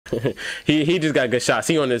he just got good shots.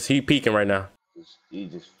 He peeking right now. He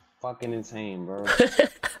just fucking insane, bro.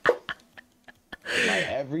 Like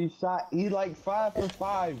every shot, he like 5 for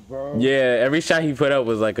 5, bro. Yeah, every shot he put up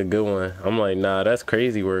was like a good one. I'm like, nah, that's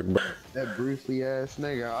crazy work, bro. That Bruce Lee ass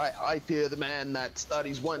nigga. I fear the man that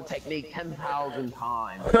studies one technique 10,000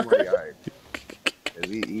 times. I'm like, all right.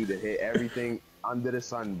 He either hit everything under the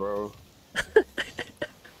sun, bro.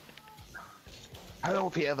 I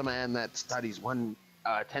don't fear the man that studies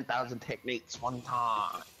 10,000 techniques one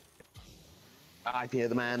time. I fear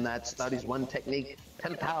the man that studies one technique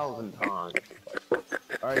 10,000 times. All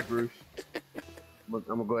right, Bruce. I'm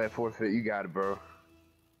gonna go ahead forfeit. You got it, bro.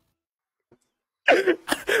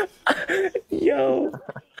 Yo.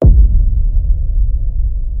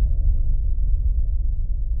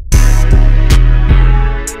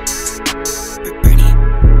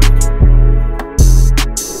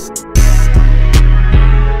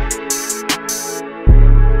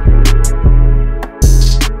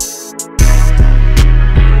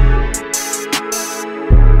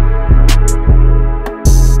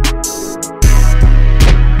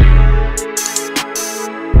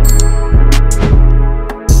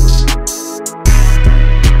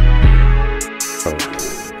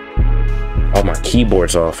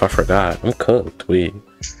 Keyboard's off. I forgot. I'm cooked. I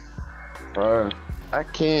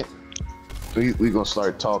can't. We gonna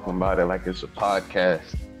start talking about it like it's a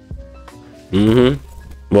podcast.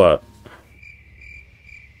 What?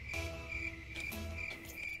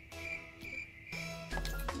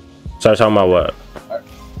 Start talking about what?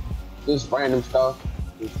 Just random stuff.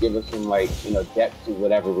 Just give us some depth to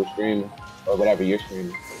whatever we're streaming or whatever you're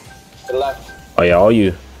streaming. To the left. Oh yeah, all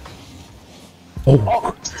you.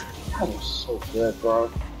 Oh. That was so good, bro.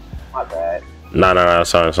 My bad. Nah.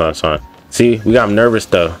 Sorry. See, we got him nervous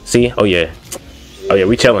though. See? Oh yeah,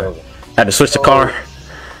 we chilling. Had to switch the car.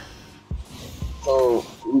 So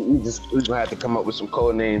we gonna have to come up with some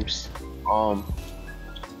code names. You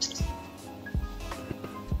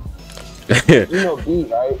know B,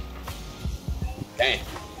 right? Damn.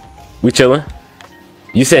 We chilling.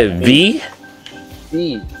 You said V?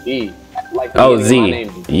 B. Like oh, Z.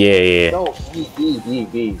 Yeah. No,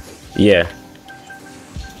 B. Yeah.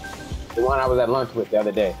 The one I was at lunch with the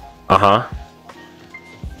other day. Uh-huh.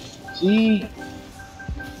 I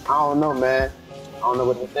don't know, man. I don't know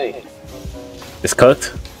what to think. It's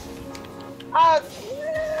cooked? I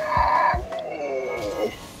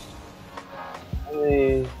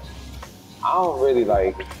mean, I don't really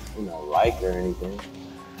like her or anything.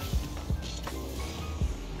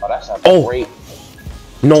 Oh, that's a great.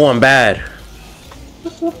 No, I'm bad.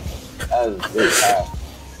 That was a big pass.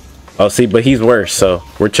 Oh, see, but he's worse, so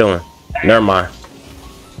we're chilling. Never mind.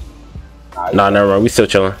 Nah, never mind. We still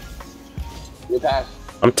chilling. Good pass.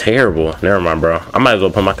 I'm terrible. Never mind, bro. I might as well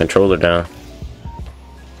put my controller down.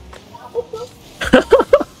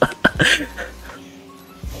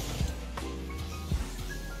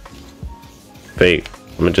 Fake.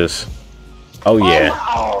 I'm gonna just. Oh yeah.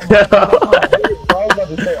 I was about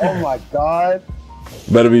to say, oh my god.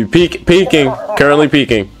 Better be peeking. Currently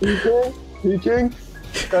peeking. Peeking?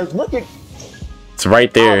 Cause look at. It's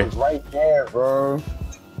right there. It's right there, bro.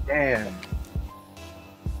 Damn.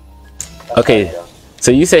 Okay,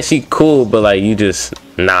 so you said she cool, but like you just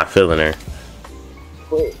not feeling her.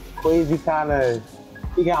 Quasi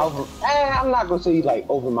he got over. I'm not gonna say like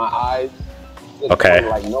over my eyes. Okay.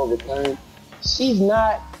 Like no return. She's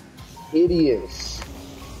not hideous.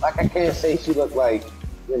 Like I can't say she looked like.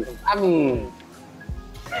 I mean.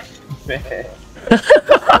 Man.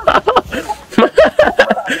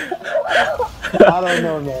 I don't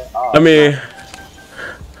know, man.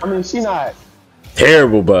 I mean, she not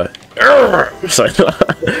terrible, but he started.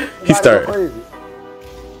 Crazy.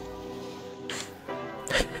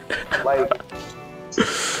 Like,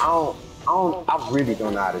 I really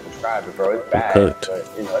don't know how to describe it, bro. It's bad, but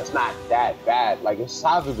it's not that bad. Like, it's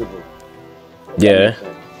salvageable. Yeah.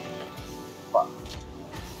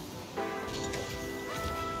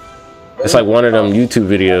 It's like one of them YouTube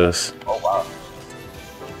videos. Oh wow.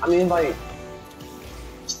 I mean, like,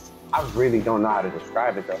 I really don't know how to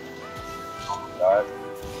describe it though. Oh my god.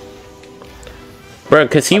 Bro,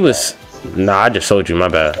 cause he was. Nah, I just told you. My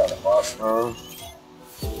bad.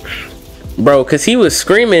 Bro, cause he was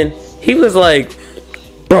screaming. He was like,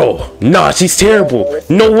 "Bro, nah, she's terrible.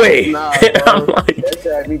 No way." Nah, I'm like, that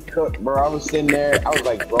had me cooked, bro. I was sitting there. I was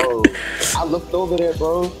like, bro. I looked over there,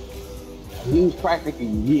 bro. He was practically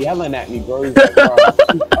yelling at me, bro. He's like, bro,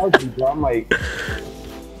 she's ugly, bro. I'm like,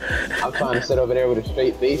 I'm trying to sit over there with a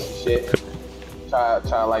straight face and shit. Try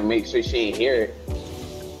to like make sure she ain't hear it.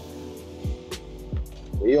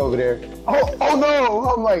 He over there. Oh no!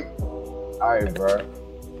 I'm like, all right, bro.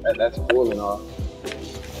 That's cool and all.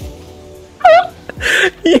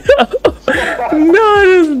 Yo, no,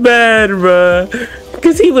 this is bad, bro.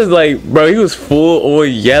 Cause he was like, bro, he was full on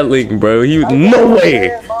yelling, bro. He was no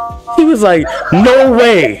way. He was like, no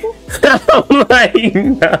way. I'm like,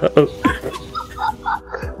 no.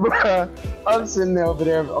 Bruh, I'm sitting there over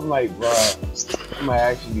there. I'm like, bruh, I might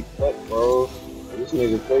actually cut, bro. This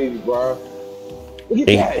nigga crazy, bro. Look at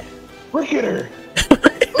that. Look at her.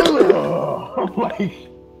 I'm like,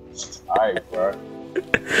 alright, bro.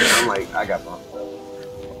 I'm like, I got my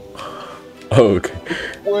Okay.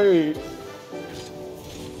 Wait.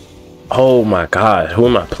 Oh my God, who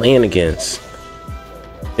am I playing against?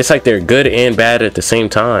 It's like they're good and bad at the same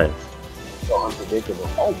time. So unpredictable.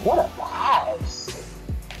 Oh, what a pass!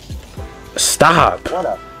 Stop. What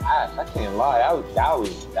a pass! I can't lie. That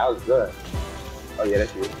was good. Oh yeah,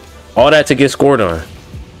 that's you. All that to get scored on.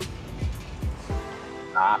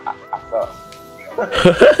 Nah, I felt.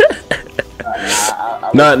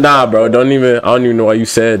 Nah, bro. I don't even know why you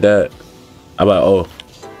said that. I'm like, oh.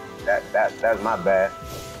 That's my bad.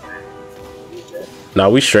 Nah,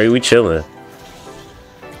 we straight, we chilling.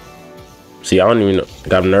 See, I don't even know.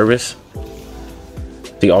 Got nervous.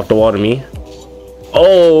 See, off the wall to me.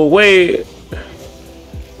 Oh, wait.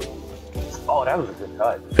 Oh, that was a good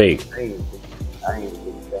cut. Fake. I ain't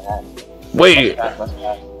even get that. Wait.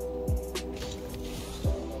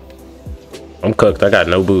 I'm cooked. I got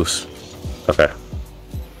no boost. Okay.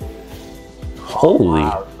 Holy.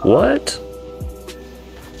 What?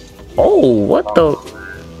 Oh, what the?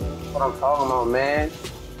 What I'm talking about, man.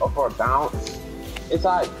 Go for a bounce. It's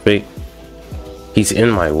like Fake. He's in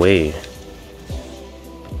my way.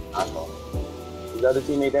 I saw. Is the other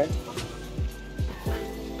teammate there?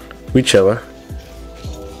 We chilling.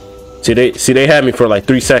 See they had me for like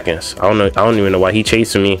 3 seconds. I don't even know why he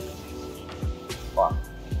chasing me. Wow.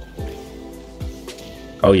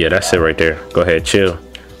 Oh yeah, that's it right there. Go ahead, chill.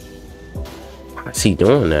 How's he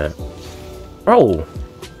doing that? Bro.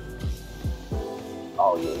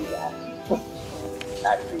 Oh yeah, he's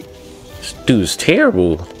actually. This dude's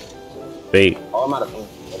terrible. Fake. Oh, I'm out of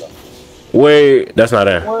Wait, that's not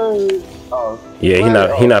it. Oh. Yeah,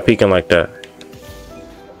 he not peeking like that.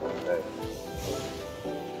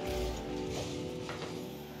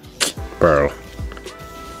 Bro.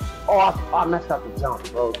 Oh, I messed up the jump,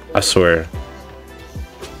 bro. I swear.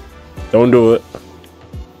 Don't do it.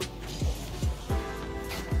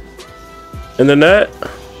 In the net?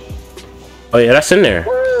 Oh yeah, that's in there.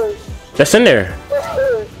 That's in there.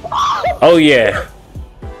 Oh yeah.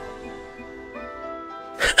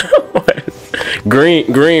 green,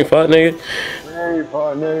 fuck nigga. Green,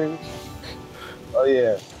 fuck nigga. Oh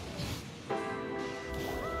yeah.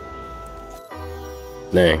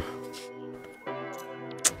 Dang.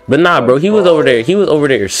 But nah, bro, he was over there. He was over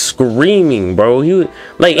there screaming, bro. He was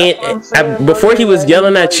like, before he was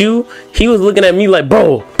yelling at you, he was looking at me like,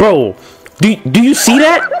 bro, do you see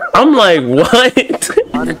that? I'm like, what?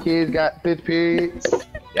 All the kids got 5th periods.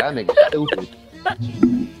 Y'all niggas stupid.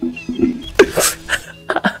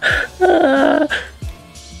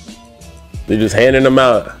 They just handing them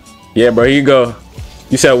out. Yeah, bro, here you go.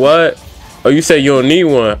 You said what? Oh, you said you don't need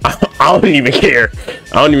one. I don't even care.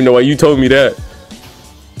 I don't even know why you told me that.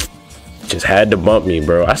 Just had to bump me,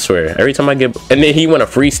 bro. I swear. Every time I get... And then he went to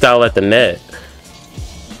freestyle at the net.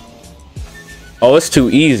 Oh, it's too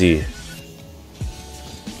easy.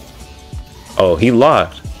 Oh, he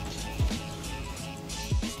locked.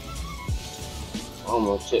 I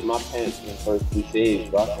almost shit my pants in the first 2 saves,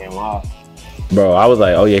 bro. I can't lie. Bro, I was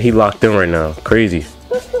like, oh yeah, he locked in right now. Crazy.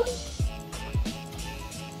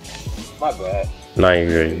 My bad. Nah, you're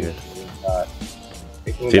good.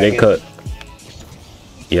 See, they cut.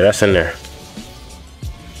 Yeah, that's in there.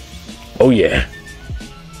 Oh yeah.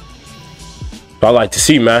 I like to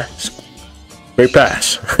see, man. Great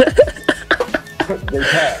pass.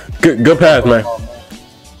 Good pass, man.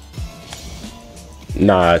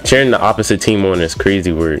 Nah, cheering the opposite team on is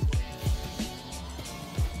crazy word.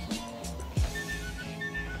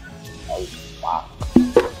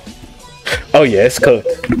 Oh yeah, it's cooked.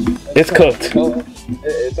 It's cooked.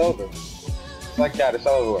 It's over. It's like that. It's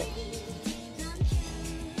over.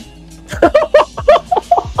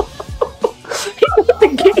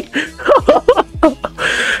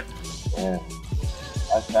 Yeah,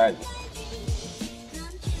 that's tragic.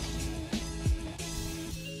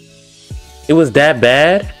 It was that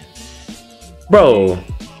bad, bro.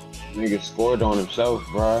 Nigga scored on himself,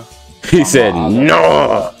 bro. He said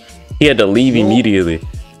no. He had to leave immediately.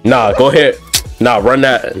 Nah, go ahead. Nah, run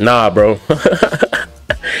that. Nah, bro.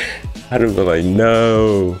 I'd have been like,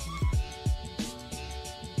 no.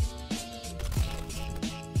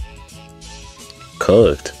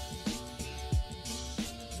 cooked.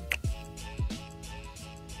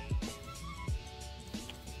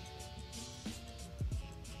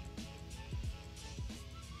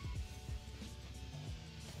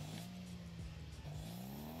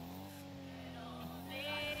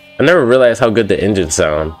 I never realized how good the engines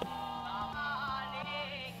sound.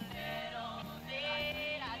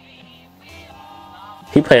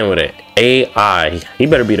 He playing with an AI. He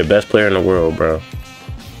better be the best player in the world, bro.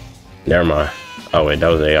 Never mind. Oh wait, that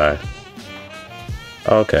was AI.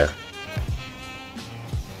 Okay.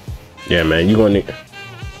 Yeah, man, you gonna need...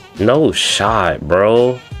 No shot,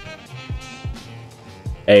 bro.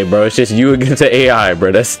 Hey, bro, it's just you against the AI,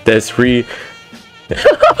 bro. That's free.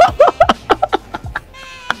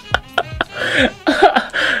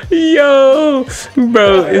 Yo,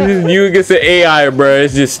 bro, it's just you against the AI, bro.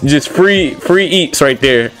 It's just free eats right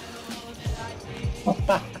there.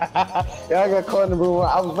 Yeah, I got caught in the room.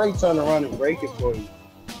 I was right trying to run and break it for you.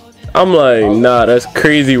 I'm like, nah, that's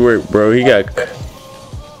crazy work, bro. He got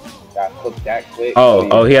cooked that quick.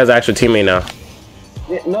 Oh, he has an actual teammate now.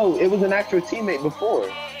 Yeah, no, it was an actual teammate before.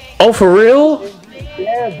 Oh, for real?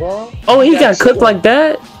 Yeah, bro. Oh, he got cooked like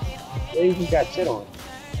that? Yeah, he just got shit on.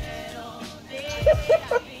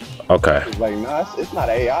 Okay. It's like, nah, it's not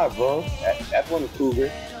AI, bro. That's one of the Cougar.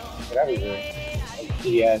 That was a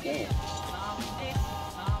shitty ass name.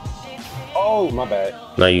 Oh, my bad.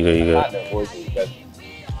 No, you good, you good.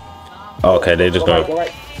 Okay, they just gonna...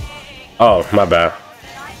 Right. Oh, my bad.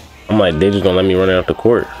 I'm like, they just gonna let me run it off the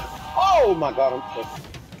court. Oh my god, I'm sick.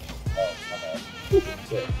 Oh, my bad.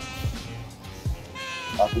 Shit.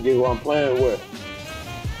 I forget who I'm playing with.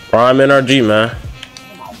 Prime NRG, man.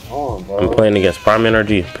 On, bro. I'm playing against Prime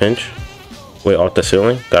NRG. Pinch. Wait, off the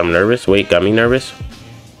ceiling. Got him nervous. Wait, got me nervous.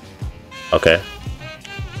 Okay.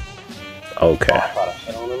 Okay. Oh, I thought I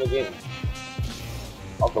shit on him again.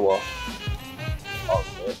 Off the wall. Oh,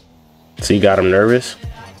 shit. See, got him nervous.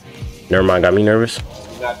 Never mind, got me nervous.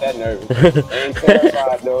 Not that nervous. Ain't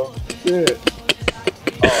terrified, though. Shit.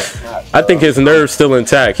 Oh, not, I think his nerves still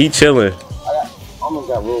intact. He chilling. Almost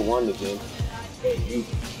got Rule 1 again.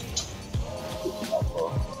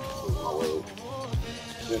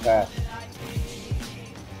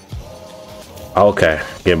 Okay,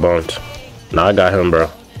 get bumped. Nah, I got him, bro.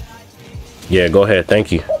 Yeah, go ahead.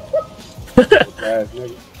 Thank you.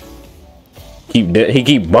 He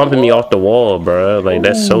keep bumping me off the wall, bro. Like,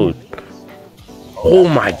 that's so... Oh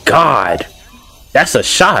my god. That's a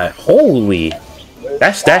shot. Holy.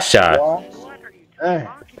 That's that shot.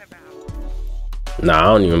 Nah, I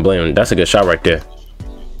don't even blame him. That's a good shot right there.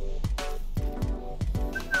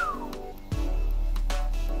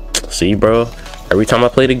 See, bro? Every time I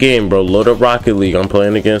play the game, bro, load up Rocket League, I'm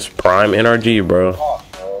playing against Prime NRG, bro.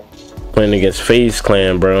 Playing against FaZe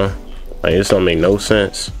Clan, bro. Like, this don't make no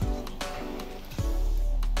sense.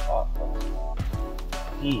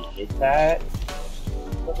 It's that.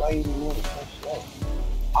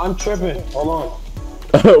 I'm tripping. Hold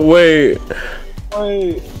on. Wait.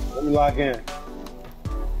 Wait. Let me log in.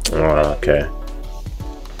 Oh, okay.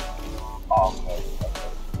 Oh, okay.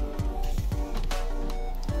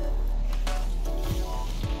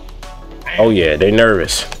 Oh yeah, they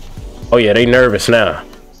nervous. Oh yeah, they nervous now.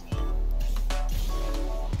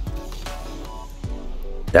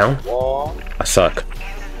 Down? I suck.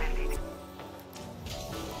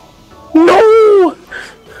 No!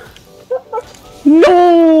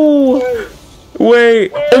 No!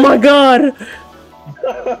 Wait! Oh my god!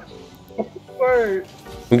 Wait.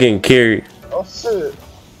 I'm getting carried. Oh shit.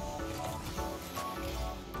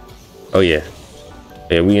 Oh yeah.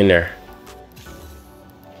 Yeah, we in there.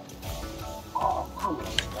 Oh, come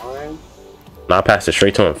on. Nah, I passed it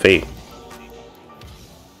straight to him. Fake.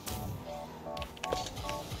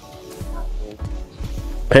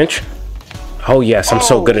 Pinch? Oh yes, I'm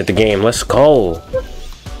so good at the game. Let's go.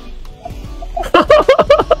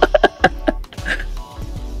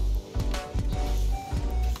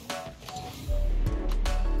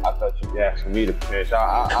 I thought you were asking me to pinch.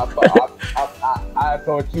 I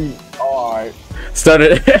thought you. All right.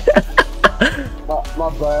 Started. My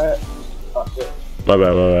bad. My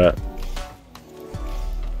bad.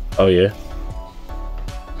 Oh yeah.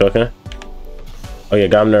 Okay. Oh yeah,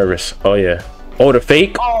 got him nervous. Oh yeah. Oh, the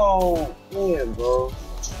fake? Oh, man, bro.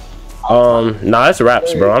 Nah, it's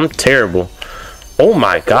raps, bro. I'm terrible. Oh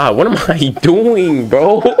my god, what am I doing,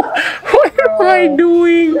 bro? What am I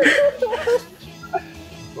doing?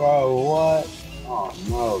 Bro, what? Oh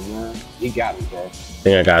no, man. He got me, bro. I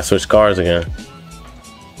think I gotta switch cars again.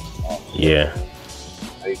 Yeah.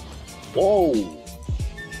 Like, whoa.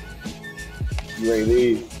 You ready to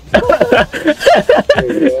leave?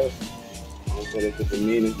 Hey, it's the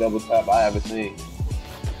meanest double tap I ever seen.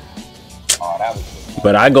 that was good.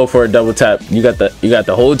 But I go for a double tap. You got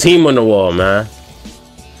the whole team on the wall, man.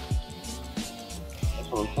 That's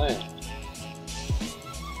what I'm saying.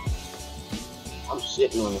 I'm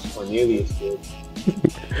shitting on this Cornelius kid.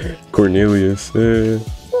 Cornelius.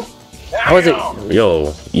 How was it?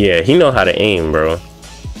 Yo, yeah, he know how to aim, bro. I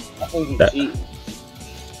think he's cheating.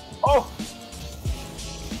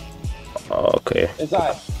 Oh, okay.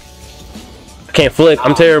 inside. I can't flick.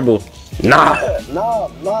 I'm terrible. Nah. No,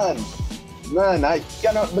 man, I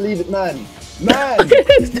cannot believe it, man. Man. Dude,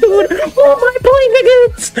 who am I playing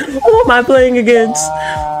against? Who am I playing against?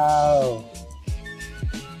 Wow.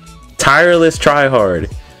 Tireless try hard.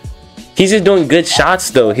 He's just doing good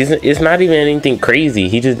shots though. It's not even anything crazy.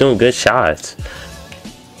 He's just doing good shots.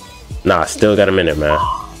 Nah, still got a minute, man.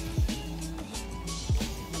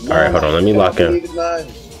 Alright, hold on, let me lock in.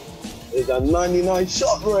 It's a 99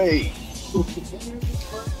 shot rate.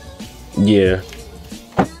 Yeah.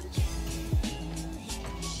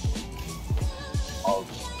 Oh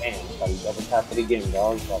damn, gotta double tap it again,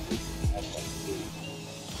 dog. That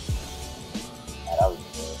was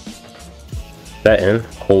good. That in?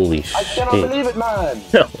 Holy shit. I cannot believe it, man. I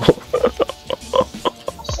should have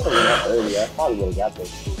went up earlier. I probably would have got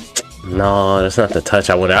this. No, that's not the touch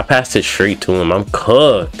I wanted. I passed it straight to him. I'm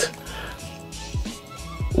cooked.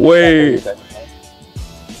 Wait.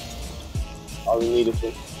 All we need is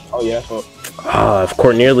it. Oh yeah, that's what. Ah, if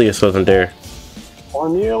Cornelius wasn't there.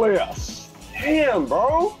 Cornelius. Damn,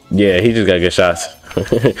 bro. Yeah, he just got good shots.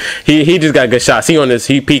 he just got good shots. He on this.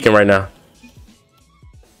 He peeking right now.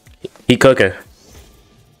 He cooking.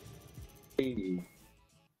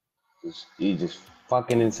 He just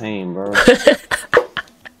fucking insane, bro.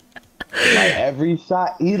 Like every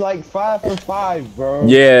shot, he like 5 for 5, bro.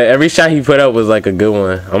 Yeah, every shot he put up was like a good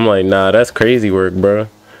one. I'm like, nah, that's crazy work, bro.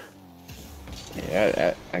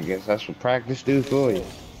 Yeah, I guess that's what practice do for you.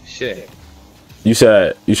 Shit. You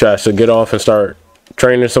said I should get off and start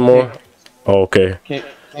training some more. Oh, okay. Can't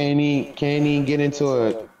even get into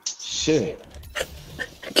a shit.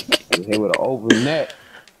 Hit with an open net.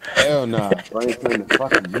 Hell nah. Right in the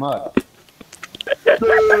fucking mud. Just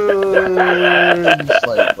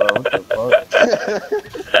like, bro, what the fuck?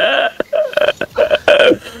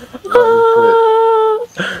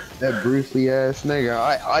 That Bruce Lee ass nigga.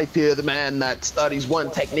 I fear the man that studies one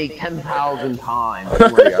technique 10,000 times.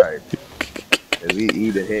 I'm like, alright. We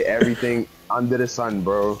either hit everything under the sun,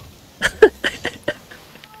 bro.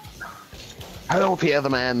 I don't fear the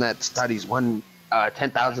man that studies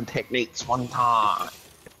 10,000 techniques one time.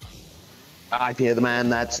 I fear the man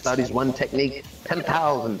that studies one technique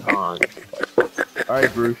 10,000 times.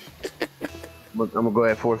 Alright, Bruce. I'm gonna go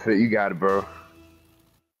ahead and forfeit. You got it, bro.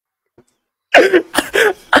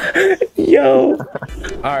 Yo.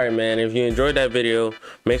 Alright, man. If you enjoyed that video,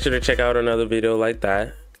 make sure to check out another video like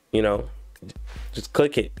that. You know, just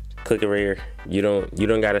click it. Click it right here. You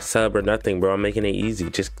don't gotta sub or nothing, bro. I'm making it easy.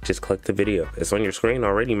 Just click the video. It's on your screen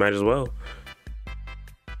already. Might as well.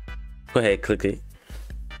 Go ahead, click it.